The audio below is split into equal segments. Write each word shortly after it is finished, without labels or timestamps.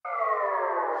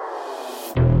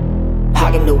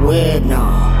Hogging the whip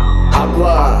now,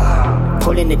 agua.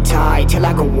 Pulling the tide till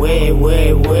I go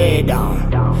way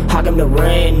down. Hogging the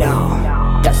rain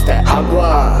now, that's that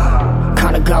agua.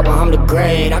 Kinda got where I'm the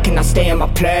great, I cannot stay in my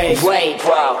place. Wait,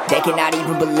 bro, they cannot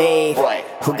even believe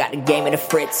who got the game in the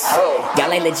fritz.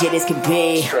 Y'all ain't legit as can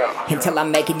be until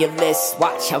I'm making your list.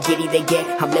 Watch how giddy they get,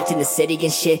 I'm lifting the city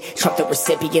and shit. Trump the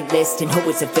recipient list and who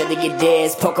its affiliate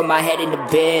is. Poking my head in the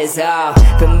biz,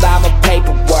 been by my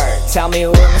paperwork. Tell me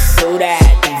where my suit at.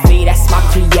 V, that's my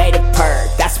creative perk,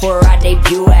 that's where I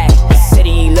debut at. The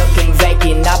city looking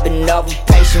vacant, I've been over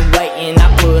patient waiting.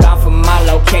 I put on for my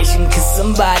location cause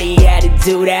somebody had to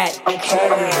do that. I've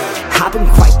been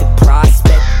quite the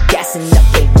prospect, gassing up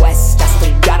the west. I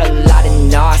still got a lot of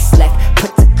NOS left.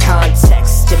 Put the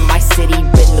context in my city,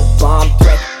 been the bomb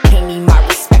threat. Pay me my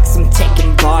respects, I'm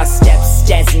taking bar steps.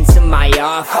 Stairs into my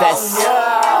office.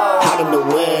 Hogging the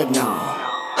whip now,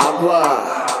 agua.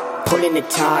 Pulling the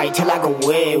tide till I go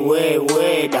way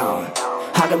down.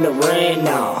 Hogging the rain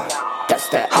now, that's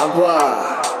that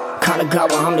agua. Kinda got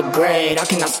where I'm the great, I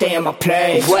cannot stay in my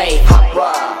place. Wait,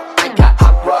 agua, I got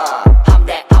agua. I'm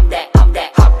that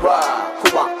agua.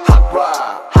 Who want agua?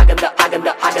 Hogging the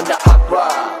agua. I got agua.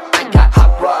 I got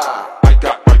agua.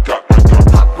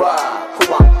 Who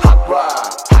want agua?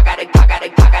 I got it.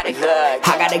 Look, I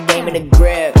got a game in the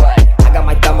grip. I got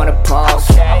my thumb on the pulse.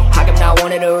 I'm not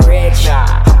one of the rich,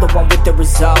 I'm the one with the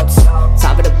results.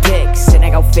 Top of the picks, and I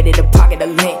gon' fit in the pocket of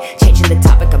lint. Changing the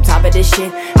topic, I'm top of this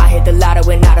shit. I hit the lotto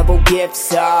with audible gifts,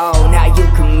 so now you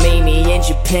can meet me in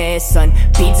Japan, son.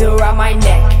 Beads around my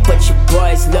neck, but your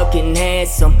boy's looking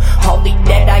handsome. Only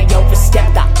that I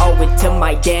overstepped, I owe it to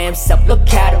my damn self. Look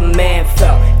how the man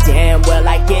felt, damn well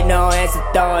I get no answer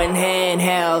throwing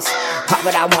handhelds. How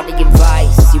but I want the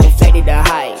advice, you inflated the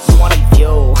hype. You want a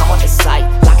view, I want the sight.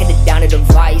 Locking it down to the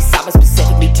vice, I was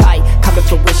specifically tight. Come to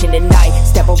fruition tonight,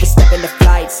 step over step in the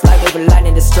flight. Slide over line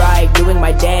in the strike, doing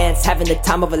my dance, having the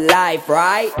time of a life,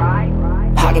 right?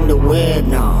 Hogging the whip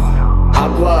now,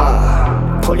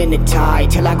 agua. Pulling the tide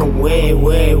till I go way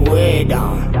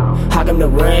down. Hogging the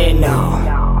rain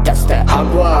now, that's that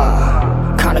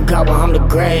agua. Kinda got where I'm the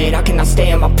great, I cannot stay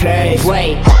in my place.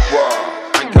 Wait, agua.